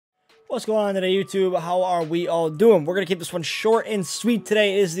What's going on today, YouTube? How are we all doing? We're going to keep this one short and sweet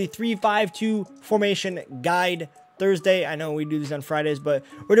today. It is the 3-5-2 formation guide Thursday. I know we do these on Fridays, but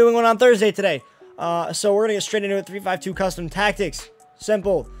we're doing one on Thursday today. So we're going to get straight into it. 3-5-2 custom tactics.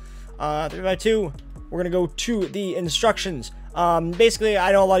 Simple. 3-5-2. We're going to go to the instructions. Basically,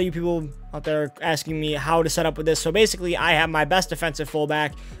 I know a lot of you people out there asking me how to set up with this. So basically, I have my best defensive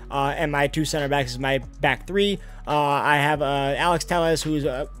fullback, and my two center backs is my back three. I have Alex Telles, who's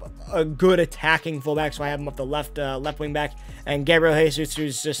a good attacking fullback, so I have him up the left wing back, and Gabriel Jesus,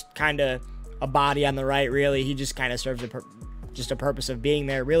 who's just kind of a body on the right. Really, he just kind of serves just a purpose of being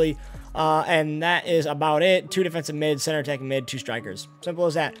there, really. And that is about it. Two defensive mid, center attacking mid, two strikers. Simple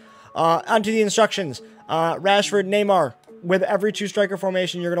as that. Onto the instructions. Rashford, Neymar. With every two-striker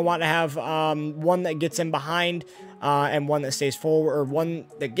formation, you're going to want to have one that gets in behind and one that stays forward, or one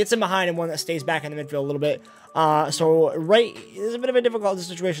that gets in behind and one that stays back in the midfield a little bit. So right, it's a bit of a difficult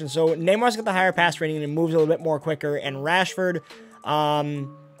situation. So Neymar's got the higher pass rating and moves a little bit more quicker, and Rashford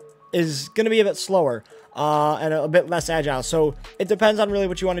is going to be a bit slower and a bit less agile. So it depends on really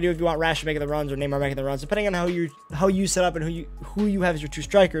what you want to do. If you want Rashford making the runs or Neymar making the runs, depending on how you set up and who you have as your two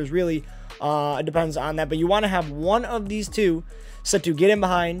strikers, really. It depends on that, but you want to have one of these two set to get in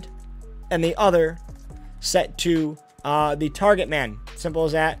behind and the other set to the target man. Simple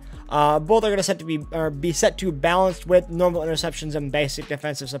as that. Both are going to set to be set to balanced with normal interceptions and basic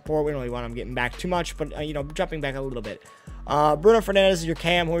defensive support. We don't really want them getting back too much, but you know, dropping back a little bit. Bruno Fernandes is your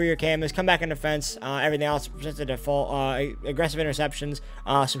cam. Whoever your cam is, come back in defense. Everything else sets to default. Aggressive interceptions,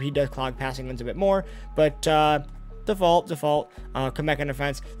 so he does clog passing lanes a bit more, but default, come back in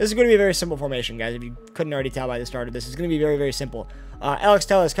defense. This is going to be a very simple formation, guys. If you couldn't already tell by the start of this, it's going to be very, very simple. Alex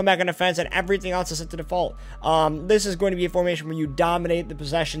Telles, come back in defense, and everything else is set to default. This is going to be a formation where you dominate the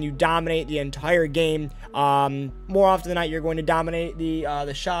possession, you dominate the entire game. More often than not, you're going to dominate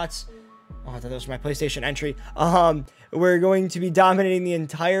the shots. Oh, I thought that was my PlayStation entry. We're going to be dominating the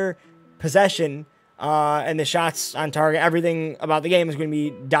entire possession, and the shots on target. Everything about the game is going to be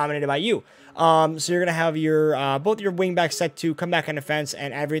dominated by you. So you're going to have your both your wing backs set to come back on defense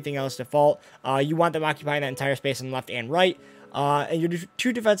and everything else default. You want them occupying that entire space on left and right. And your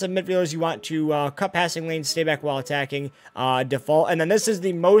two defensive midfielders, you want to cut passing lanes, stay back while attacking, default. And then this is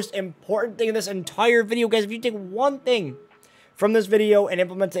the most important thing in this entire video, guys. If you take one thing from this video and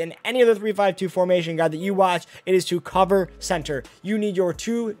implement it in any other 3-5-2 formation guide that you watch, it is to cover center. You need your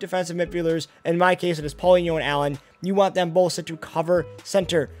two defensive midfielders. In my case, it is Paulinho and Allen. You want them both set to cover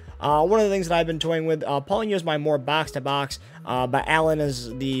center. One of the things that I've been toying with, Paulinho is my more box-to-box, but Allen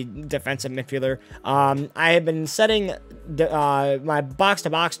is the defensive midfielder. I have been setting my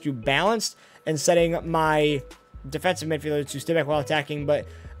box-to-box to balanced and setting my defensive midfielder to stay back while attacking, but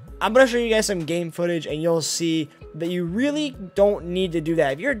I'm going to show you guys some game footage, and you'll see that you really don't need to do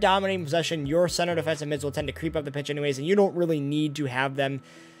that. If you're dominating possession, your center defensive mids will tend to creep up the pitch anyways, and you don't really need to have them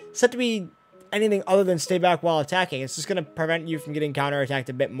set to be anything other than stay back while attacking. It's just going to prevent you from getting counterattacked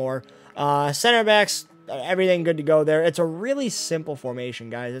a bit more. Center backs, everything good to go there. It's a really simple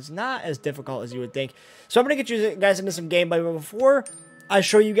formation, guys. It's not as difficult as you would think. So I'm going to get you guys into some gameplay, but before I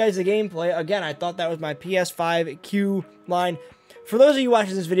show you guys the gameplay, again, I thought that was my PS5 queue line. For those of you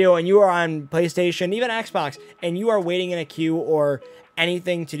watching this video and you are on PlayStation, even Xbox, and you are waiting in a queue or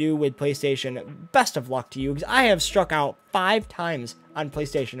anything to do with PlayStation, best of luck to you, because I have struck out 5 times on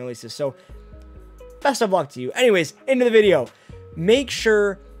PlayStation releases. So best of luck to you. Anyways, into the video. Make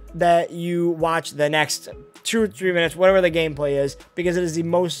sure that you watch the next 2 or 3 minutes, whatever the gameplay is, because it is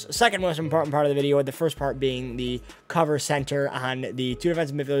the second most important part of the video, with the first part being the cover center on the two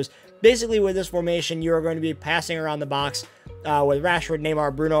defensive midfielders. Basically, with this formation, you are going to be passing around the box with Rashford,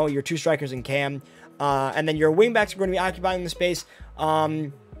 Neymar, Bruno, your two strikers, and Cam. And then your wingbacks are going to be occupying the space.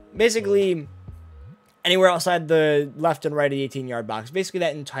 Basically, anywhere outside the left and right of the 18-yard box. Basically,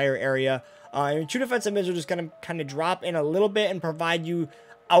 that entire area. Your two defensive mids are just going to kind of drop in a little bit and provide you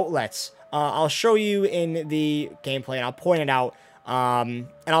outlets. I'll show you in the gameplay, and I'll point it out. And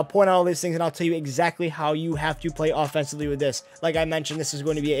I'll point out all these things, and I'll tell you exactly how you have to play offensively with this. Like I mentioned, this is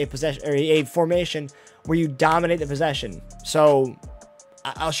going to be a possession or a formation where you dominate the possession. So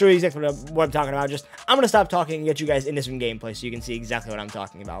I'll show you exactly what I'm talking about. I'm going to stop talking and get you guys into some gameplay so you can see exactly what I'm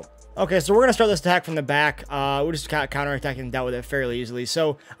talking about. Okay, so we're going to start this attack from the back. We'll just counter-attack and dealt with it fairly easily.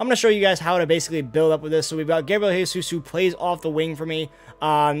 So I'm going to show you guys how to basically build up with this. So we've got Gabriel Jesus, who plays off the wing for me.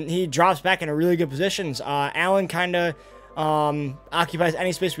 He drops back into really good positions. Allen kind of occupies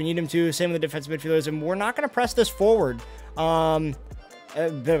any space we need him to. Same with the defensive midfielders. And we're not going to press this forward. A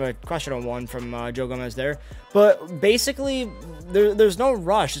bit of a questionable one from Joe Gomez there, but basically there's no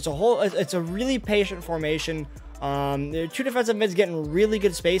rush. It's a really patient formation There are two defensive mids getting really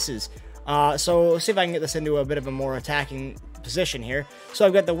good spaces. So let's see if I can get this into a bit of a more attacking position here. So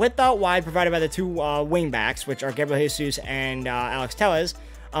I've got the width out wide provided by the two wing backs, which are Gabriel Jesus and Alex Telles.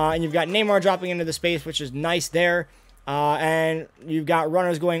 And you've got Neymar dropping into the space, which is nice there. And you've got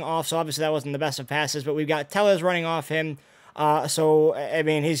runners going off, so obviously that wasn't the best of passes, but we've got Telles running off him. So, I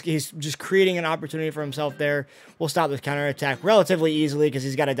mean, he's just creating an opportunity for himself there. We'll stop this counterattack relatively easily because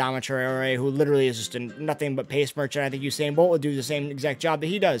he's got a Adama Traore who literally is just nothing but pace merchant. I think Usain Bolt would do the same exact job that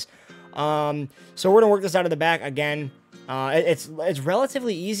he does. So we're going to work this out of the back again. It's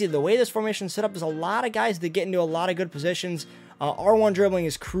relatively easy. The way this formation is set up is a lot of guys that get into a lot of good positions. R1 dribbling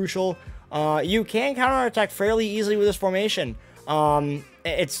is crucial. You can counterattack fairly easily with this formation. You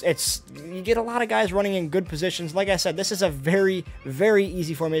get a lot of guys running in good positions. Like I said, this is a very, very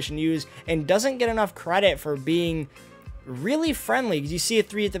easy formation to use and doesn't get enough credit for being really friendly, because you see a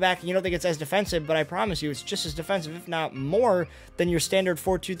 3 at the back and you don't think it's as defensive, but I promise you it's just as defensive, if not more, than your standard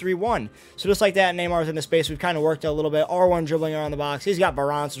 4-2-3-1. So just like that, Neymar's in the space. We've kind of worked it a little bit. R1 dribbling around the box. He's got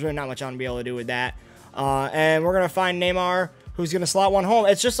Varane, so there's really not much on to be able to do with that. And we're going to find Neymar, who's going to slot one home.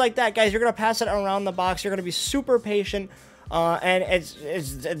 It's just like that, guys. You're going to pass it around the box. You're going to be super patient. And it's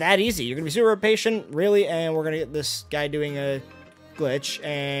that easy. You're going to be super patient, really, and we're going to get this guy doing a glitch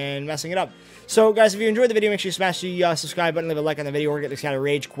and messing it up. So, guys, if you enjoyed the video, make sure you smash the subscribe button, leave a like on the video. We're going to get this guy to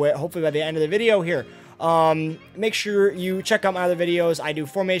rage quit, hopefully by the end of the video here. Make sure you check out my other videos. I do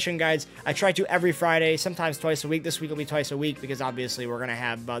formation guides. I try to every Friday, sometimes twice a week. This week will be twice a week because obviously we're going to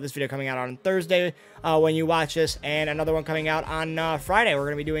have this video coming out on Thursday when you watch this, and another one coming out on Friday. We're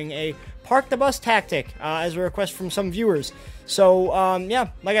going to be doing a park the bus tactic as a request from some viewers. So, yeah,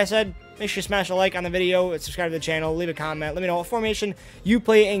 like I said, make sure you smash a like on the video, subscribe to the channel, leave a comment, let me know what formation you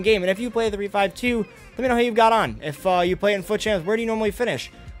play in-game. And if you play the 3-5-2, let me know how you've got on. If you play it in foot champs, where do you normally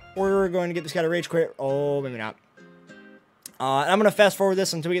finish? We're going to get this guy to rage quit. Oh, maybe not. And I'm going to fast forward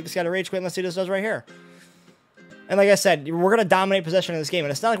this until we get this guy to rage quit, and let's see what this does right here. And like I said, we're going to dominate possession in this game.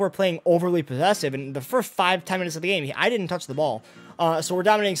 And it's not like we're playing overly possessive. In the first 5-10 minutes of the game, I didn't touch the ball. So we're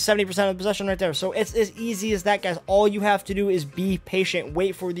dominating 70% of the possession right there. So it's as easy as that, guys. All you have to do is be patient.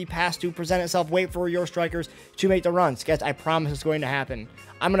 Wait for the pass to present itself. Wait for your strikers to make the runs. Guys, I promise it's going to happen.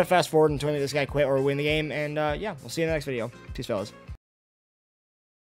 I'm going to fast forward until we make this guy quit or win the game. And yeah, we'll see you in the next video. Peace, fellas.